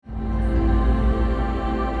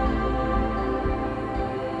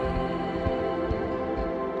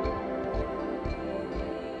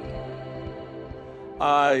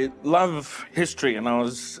I love history, and I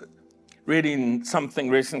was reading something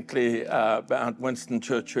recently about Winston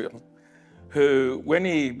Churchill, who, when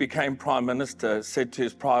he became Prime Minister, said to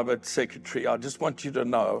his private secretary, "I just want you to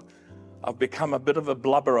know I've become a bit of a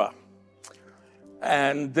blubberer."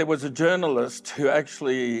 And there was a journalist who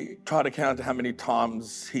actually tried to count how many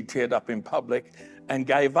times he teared up in public and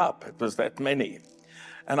gave up. It was that many.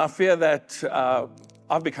 And I fear that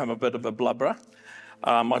I've become a bit of a blubberer.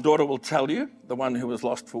 My daughter will tell you, the one who was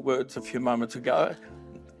lost for words a few moments ago,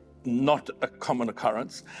 not a common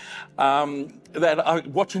occurrence, that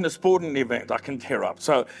watching a sporting event, I can tear up.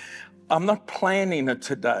 So I'm not planning it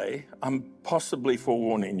today. I'm possibly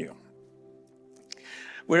forewarning you.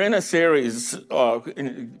 We're in a series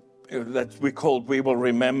that we called We Will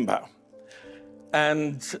Remember.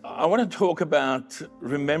 And I want to talk about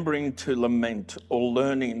remembering to lament, or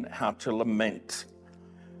learning how to lament.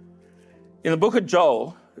 In the book of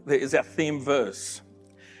Joel, there is our theme verse,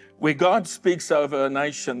 where God speaks over a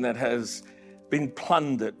nation that has been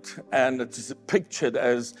plundered, and it's pictured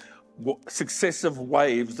as successive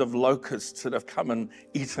waves of locusts that have come and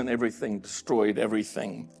eaten everything, destroyed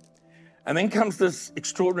everything. And then comes this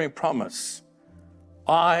extraordinary promise: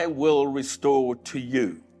 I will restore to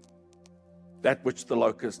you that which the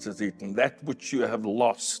locust has eaten, that which you have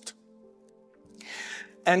lost.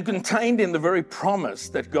 And contained in the very promise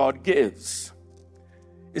that God gives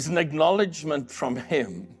is an acknowledgement from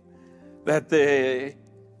him that there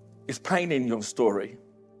is pain in your story,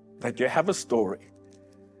 that you have a story,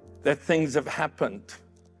 that things have happened,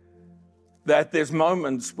 that there's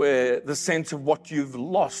moments where the sense of what you've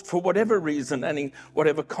lost, for whatever reason and in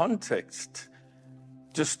whatever context,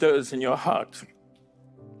 just stirs in your heart.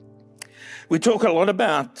 We talk a lot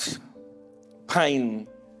about pain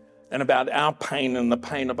and about our pain and the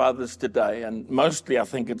pain of others today, and mostly I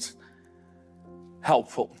think it's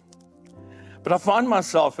helpful. But I find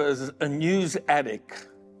myself as a news addict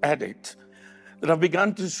that I've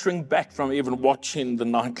begun to shrink back from even watching the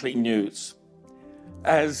nightly news,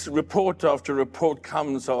 as report after report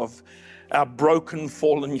comes of our broken,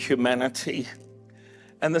 fallen humanity,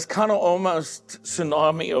 and this kind of almost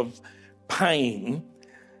tsunami of pain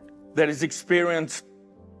that is experienced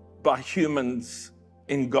by humans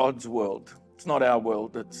in God's world. It's not our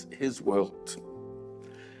world, it's his world.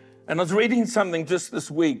 And I was reading something just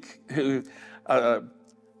this week, a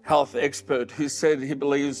health expert who said he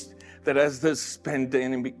believes that as this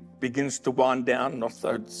pandemic begins to wind down, not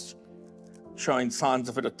though it's showing signs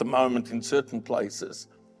of it at the moment in certain places,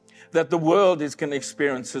 that the world is going to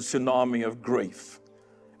experience a tsunami of grief.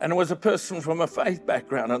 And it was a person from a faith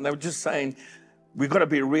background, and they were just saying, we've got to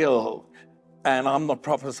be real. And I'm not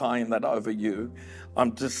prophesying that over you.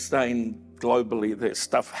 I'm just saying globally there's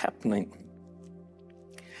stuff happening.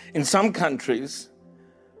 In some countries,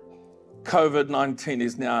 COVID-19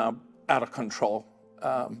 is now out of control.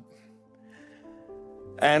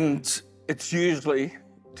 And it's usually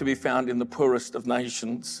to be found in the poorest of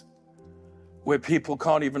nations, where people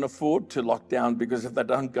can't even afford to lock down, because if they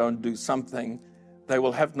don't go and do something, they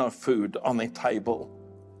will have no food on their table.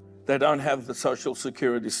 They don't have the social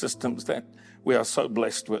security systems that we are so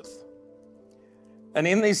blessed with. And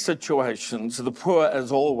in these situations, the poor,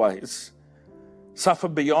 as always, suffer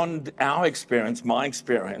beyond our experience, my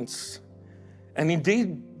experience, and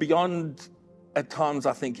indeed beyond, at times,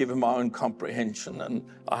 I think, even my own comprehension. And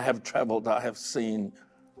I have traveled, I have seen,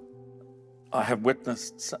 I have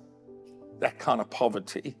witnessed that kind of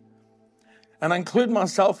poverty. And I include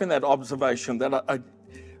myself in that observation that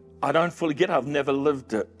I don't fully get. I've never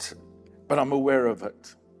lived it, but I'm aware of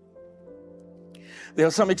it. There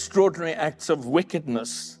are some extraordinary acts of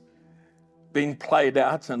wickedness being played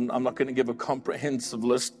out, and I'm not going to give a comprehensive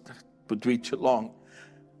list, it would be too long.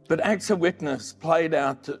 But acts of wickedness played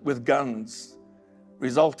out with guns,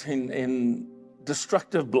 resulting in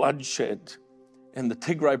destructive bloodshed in the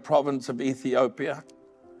Tigray province of Ethiopia,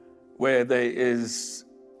 where there is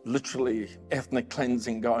literally ethnic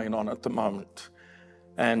cleansing going on at the moment,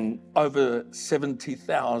 and over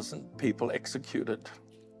 70,000 people executed.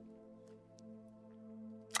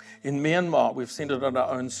 In Myanmar, we've seen it on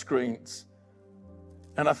our own screens.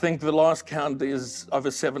 And I think the last count is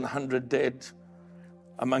over 700 dead,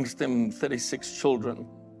 amongst them 36 children.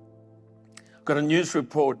 Got a news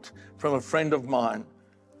report from a friend of mine,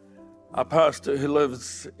 a pastor who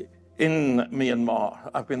lives in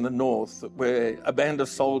Myanmar, up in the north, where a band of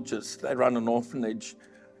soldiers, they run an orphanage,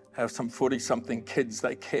 have some 40-something kids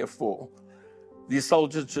they care for. These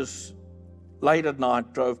soldiers just late at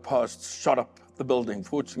night drove past, shot up the building.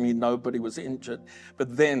 Fortunately, nobody was injured.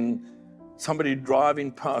 But then somebody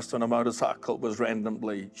driving past on a motorcycle was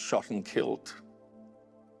randomly shot and killed.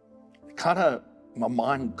 It kind of my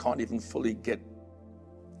mind can't even fully get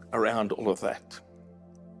around all of that.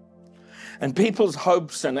 And people's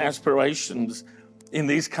hopes and aspirations in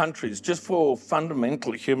these countries, just for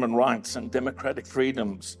fundamental human rights and democratic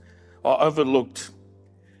freedoms, are overlooked,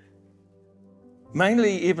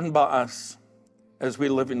 mainly even by us, as we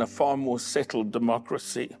live in a far more settled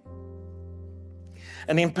democracy.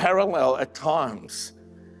 And in parallel, at times,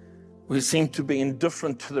 we seem to be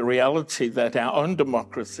indifferent to the reality that our own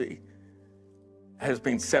democracy has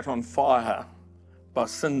been set on fire by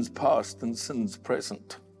sins past and sins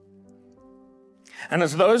present. And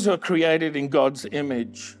as those who are created in God's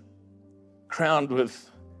image, crowned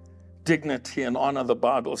with dignity and honor, the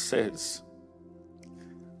Bible says,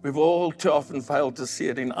 we've all too often failed to see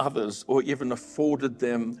it in others or even afforded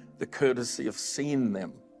them the courtesy of seeing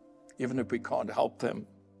them, even if we can't help them.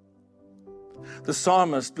 The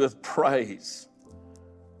psalmist, with praise,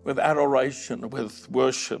 with adoration, with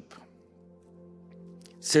worship,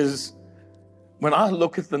 says, when I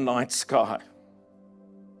look at the night sky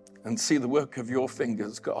and see the work of your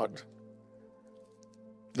fingers, God,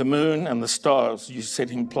 the moon and the stars you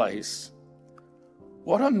set in place,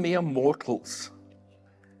 what are mere mortals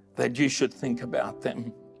that you should think about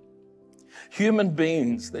them? Human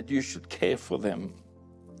beings that you should care for them.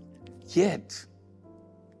 Yet,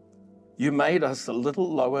 you made us a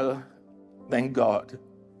little lower than God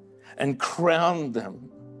and crowned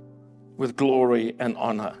them with glory and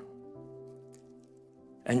honor.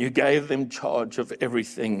 And you gave them charge of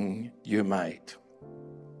everything you made.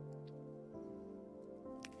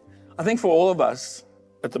 I think for all of us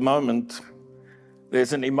at the moment,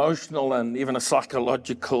 there's an emotional and even a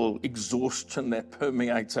psychological exhaustion that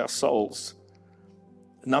permeates our souls,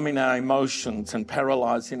 numbing our emotions and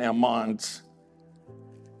paralyzing our minds,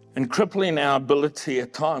 and crippling our ability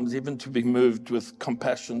at times even to be moved with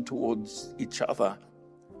compassion towards each other.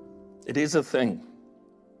 It is a thing.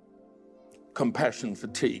 Compassion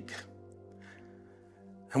fatigue.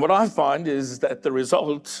 And what I find is that the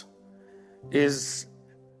result is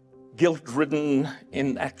guilt-ridden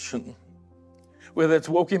inaction. Whether it's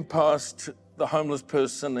walking past the homeless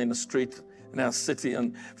person in the street in our city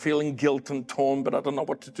and feeling guilt and torn, but I don't know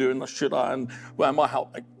what to do, and should I, and where am I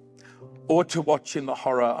helping? Or to watching the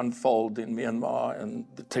horror unfold in Myanmar and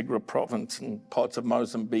the Tigray province and parts of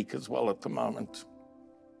Mozambique as well at the moment.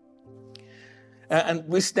 And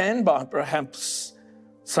we stand by perhaps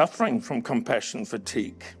suffering from compassion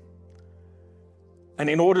fatigue. And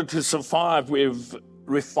in order to survive, we've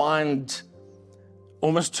refined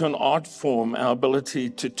almost to an art form our ability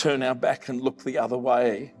to turn our back and look the other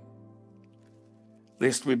way,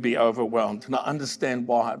 lest we be overwhelmed. And I understand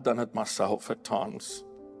why. I've done it myself at times.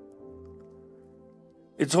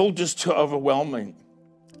 It's all just too overwhelming.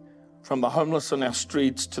 From the homeless on our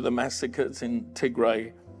streets to the massacres in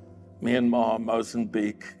Tigray, Myanmar,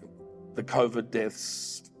 Mozambique, the COVID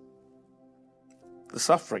deaths, the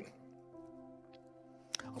suffering.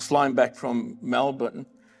 I was flying back from Melbourne,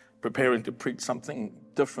 preparing to preach something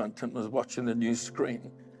different, and was watching the news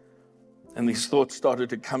screen. And these thoughts started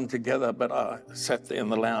to come together, but I sat there in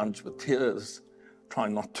the lounge with tears,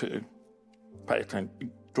 trying not to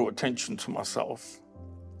draw attention to myself.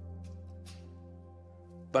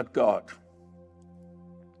 But God.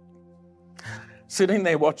 Sitting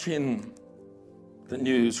there watching the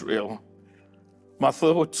newsreel, my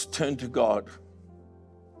thoughts turned to God,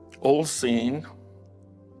 all-seeing,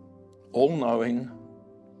 all-knowing,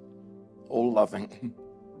 all-loving.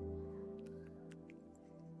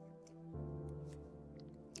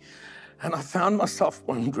 And I found myself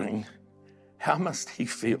wondering, how must he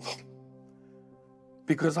feel?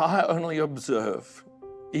 Because I only observe,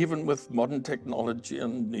 even with modern technology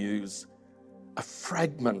and news, a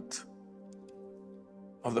fragment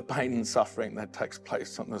of the pain and suffering that takes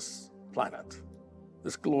place on this planet,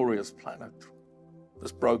 this glorious planet,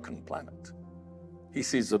 this broken planet. He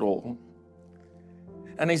sees it all.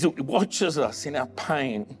 And he watches us in our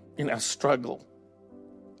pain, in our struggle,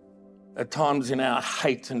 at times in our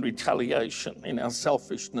hate and retaliation, in our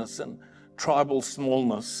selfishness and tribal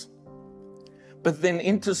smallness. But then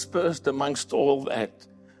interspersed amongst all that,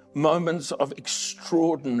 moments of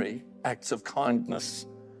extraordinary acts of kindness,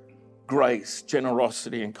 grace,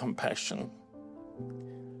 generosity, and compassion.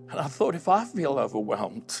 And I thought, if I feel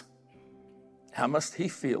overwhelmed, how must he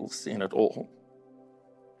feel seeing it all?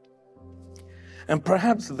 And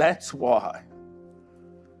perhaps that's why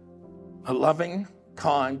a loving,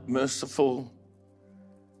 kind, merciful,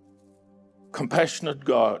 compassionate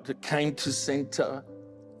God came to center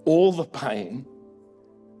all the pain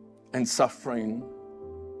and suffering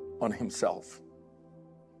on himself.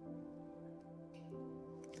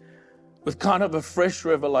 With kind of a fresh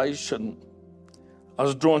revelation, I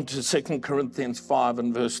was drawn to 2 Corinthians 5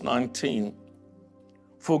 and verse 19.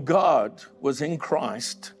 For God was in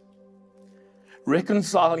Christ,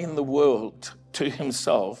 reconciling the world to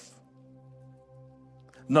himself,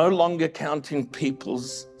 no longer counting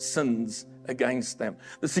people's sins against them.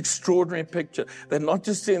 This extraordinary picture. They're not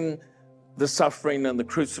just in the suffering and the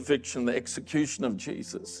crucifixion, the execution of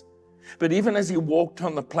Jesus, but even as he walked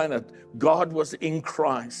on the planet, God was in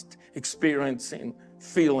Christ, experiencing,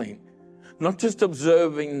 feeling, not just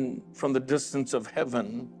observing from the distance of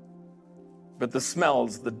heaven, but the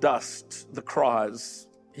smells, the dust, the cries.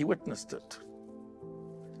 He witnessed it.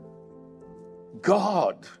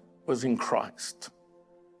 God was in Christ,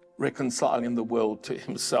 reconciling the world to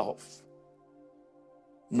himself,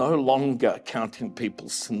 no longer counting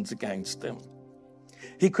people's sins against them.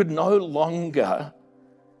 He could no longer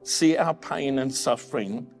see our pain and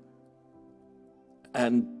suffering,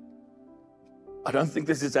 and I don't think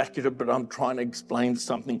this is accurate, but I'm trying to explain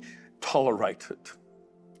something, tolerate it.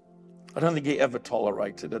 I don't think he ever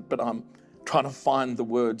tolerated it, but I'm trying to find the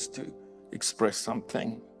words to express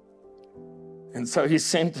something. And so he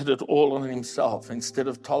centered it all on himself. Instead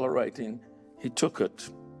of tolerating, he took it.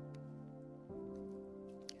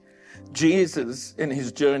 Jesus, in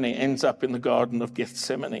his journey, ends up in the Garden of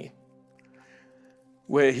Gethsemane,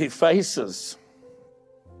 where he faces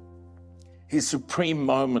his supreme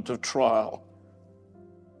moment of trial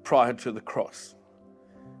prior to the cross,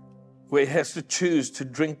 where he has to choose to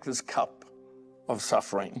drink this cup of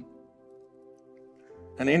suffering.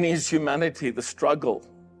 And in his humanity, the struggle.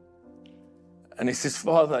 And he says,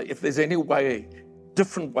 Father, if there's any way,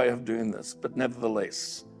 different way of doing this, but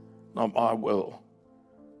nevertheless, not my will,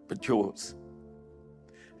 but yours.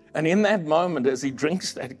 And in that moment, as he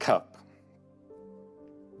drinks that cup,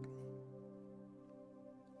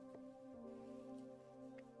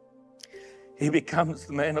 he becomes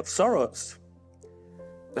the man of sorrows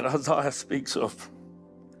that Isaiah speaks of.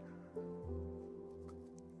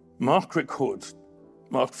 Mark records,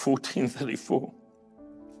 Mark 14:34.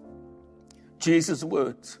 Jesus'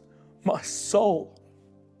 words, my soul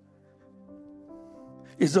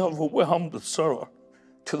is overwhelmed with sorrow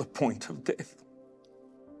to the point of death.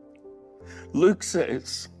 Luke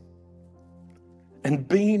says, and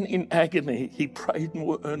being in agony, he prayed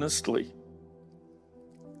more earnestly,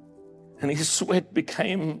 and his sweat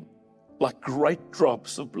became like great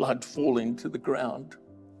drops of blood falling to the ground.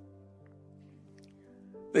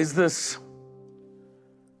 There's this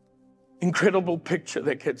incredible picture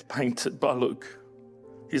that gets painted by Luke.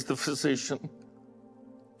 He's the physician.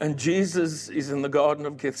 And Jesus is in the Garden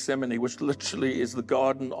of Gethsemane, which literally is the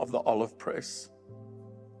garden of the olive press.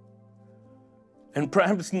 And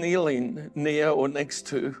perhaps kneeling near or next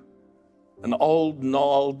to an old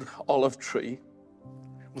gnarled olive tree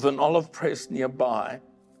with an olive press nearby.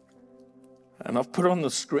 And I've put on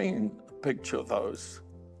the screen a picture of those.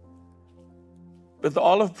 But the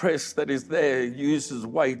olive press that is there uses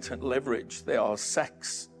weight and leverage. There are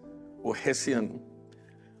sacks or hessian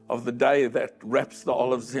of the day that wraps the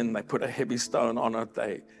olives in. They put a heavy stone on it.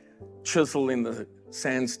 They chisel in the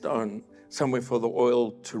sandstone somewhere for the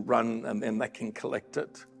oil to run, and then they can collect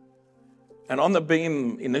it. And on the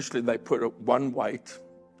beam, initially, they put one weight,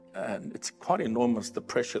 and it's quite enormous, the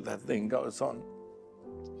pressure that then goes on.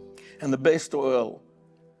 And the best oil,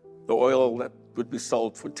 the oil that would be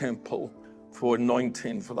sold for temple, for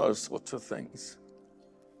anointing, for those sorts of things.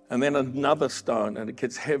 And then another stone, and it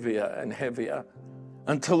gets heavier and heavier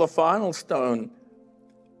until the final stone,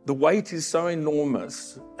 the weight is so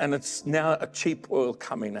enormous, and it's now a cheap oil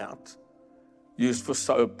coming out, used for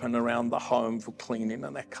soap and around the home for cleaning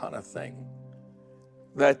and that kind of thing,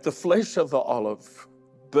 that the flesh of the olive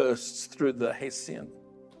bursts through the hessian.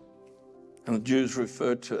 And the Jews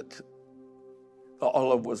referred to it. The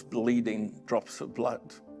olive was bleeding drops of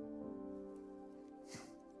blood.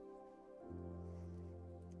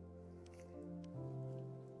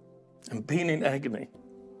 And being in agony,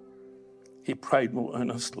 he prayed more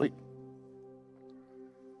earnestly.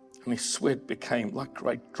 And his sweat became like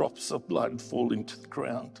great drops of blood falling to the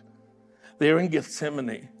ground. There in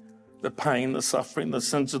Gethsemane, the pain, the suffering, the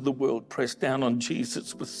sins of the world pressed down on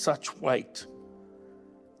Jesus with such weight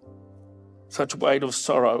of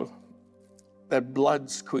sorrow, that blood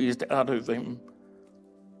squeezed out of him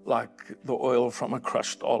like the oil from a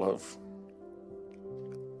crushed olive.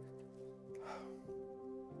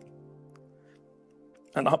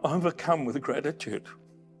 And I'm overcome with gratitude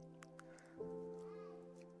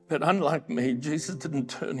that unlike me, Jesus didn't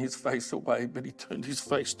turn his face away, but he turned his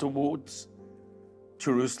face towards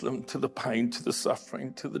Jerusalem, to the pain, to the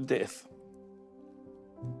suffering, to the death.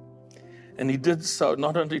 And he did so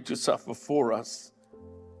not only to suffer for us,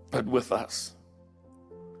 but with us.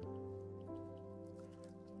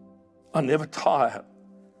 I never tire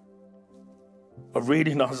of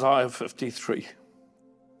reading Isaiah 53.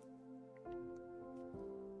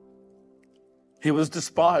 He was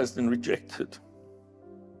despised and rejected.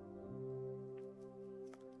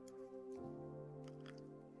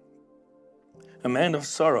 A man of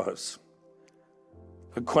sorrows,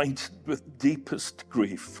 acquainted with deepest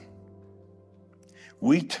grief.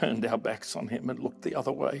 We turned our backs on him and looked the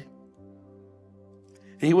other way.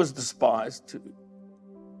 He was despised.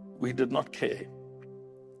 We did not care.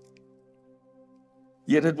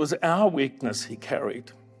 Yet it was our weakness he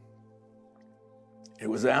carried. It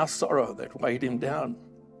was our sorrow that weighed him down.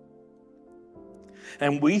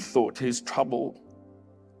 And we thought his troubles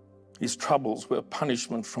were a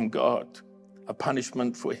punishment from God, a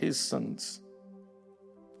punishment for his sins.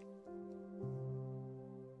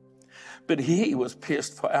 But he was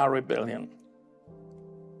pierced for our rebellion,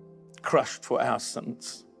 crushed for our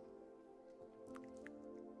sins.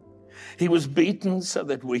 He was beaten so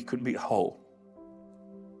that we could be whole.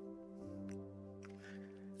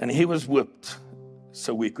 And he was whipped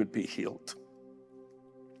so we could be healed.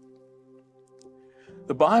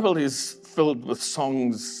 The Bible is filled with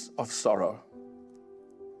songs of sorrow.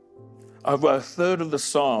 Over a third of the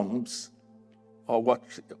Psalms are what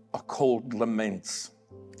are called laments.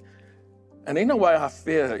 And in a way, I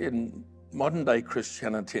fear in modern day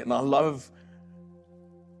Christianity, and I love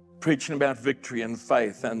preaching about victory and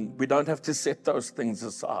faith, and we don't have to set those things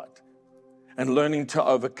aside, and learning to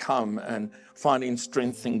overcome and finding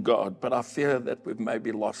strength in God. But I fear that we've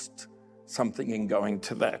maybe lost something in going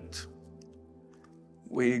to that.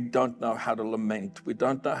 We don't know how to lament. We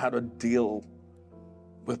don't know how to deal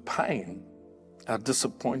with pain, our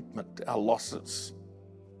disappointment, our losses.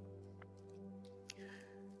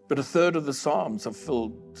 But a third of the Psalms are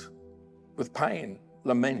filled with pain,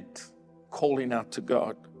 lament, calling out to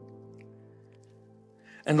God.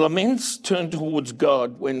 And laments turn towards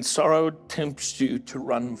God when sorrow tempts you to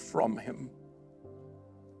run from him.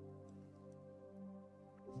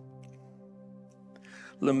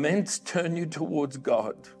 Laments turn you towards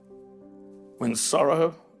God when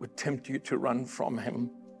sorrow would tempt you to run from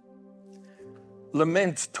him.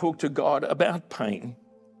 Laments talk to God about pain.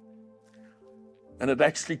 And it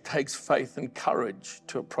actually takes faith and courage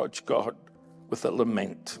to approach God with a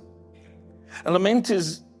lament. A lament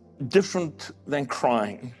is different than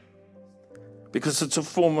crying because it's a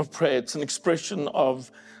form of prayer. It's an expression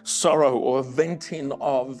of sorrow or a venting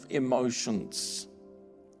of emotions.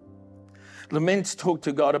 Laments talk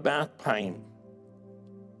to God about pain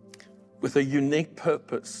with a unique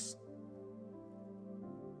purpose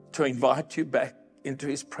to invite you back into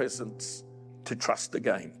his presence to trust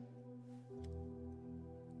again.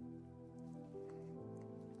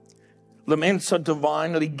 Laments are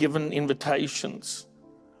divinely given invitations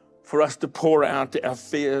for us to pour out our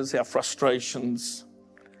fears, our frustrations,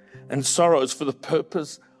 and sorrows for the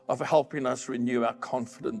purpose of helping us renew our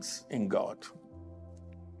confidence in God.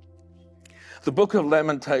 The book of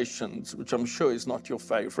Lamentations, which I'm sure is not your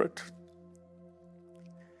favorite,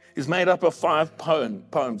 is made up of 5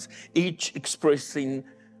 poems, each expressing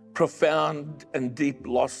profound and deep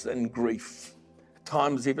loss and grief, at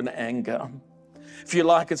times even anger. If you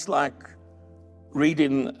like, it's like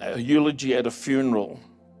reading a eulogy at a funeral.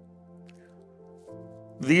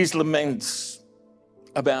 These laments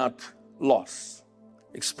about loss,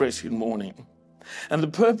 expressing mourning. And the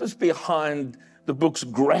purpose behind the book's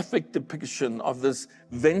graphic depiction of this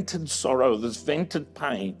vented sorrow, this vented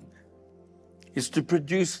pain, is to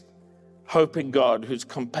produce hope in God, whose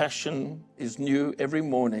compassion is new every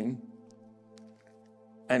morning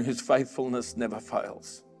and whose faithfulness never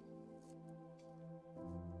fails.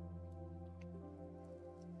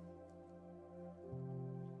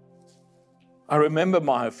 I remember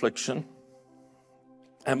my affliction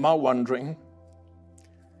and my wandering,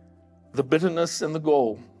 the bitterness and the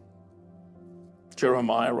gall,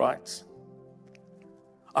 Jeremiah writes.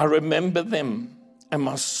 I remember them, and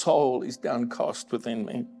my soul is downcast within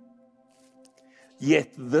me.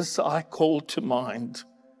 Yet this I call to mind,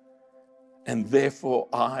 and therefore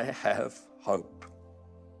I have hope.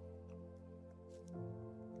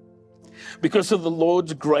 Because of the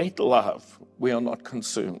Lord's great love, we are not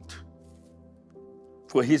consumed,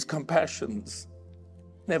 for his compassions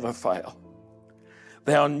never fail.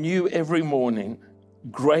 They are new every morning.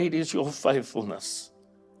 Great is your faithfulness.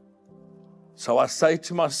 So I say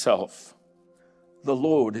to myself, the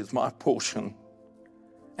Lord is my portion,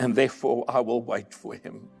 and therefore I will wait for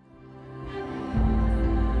him.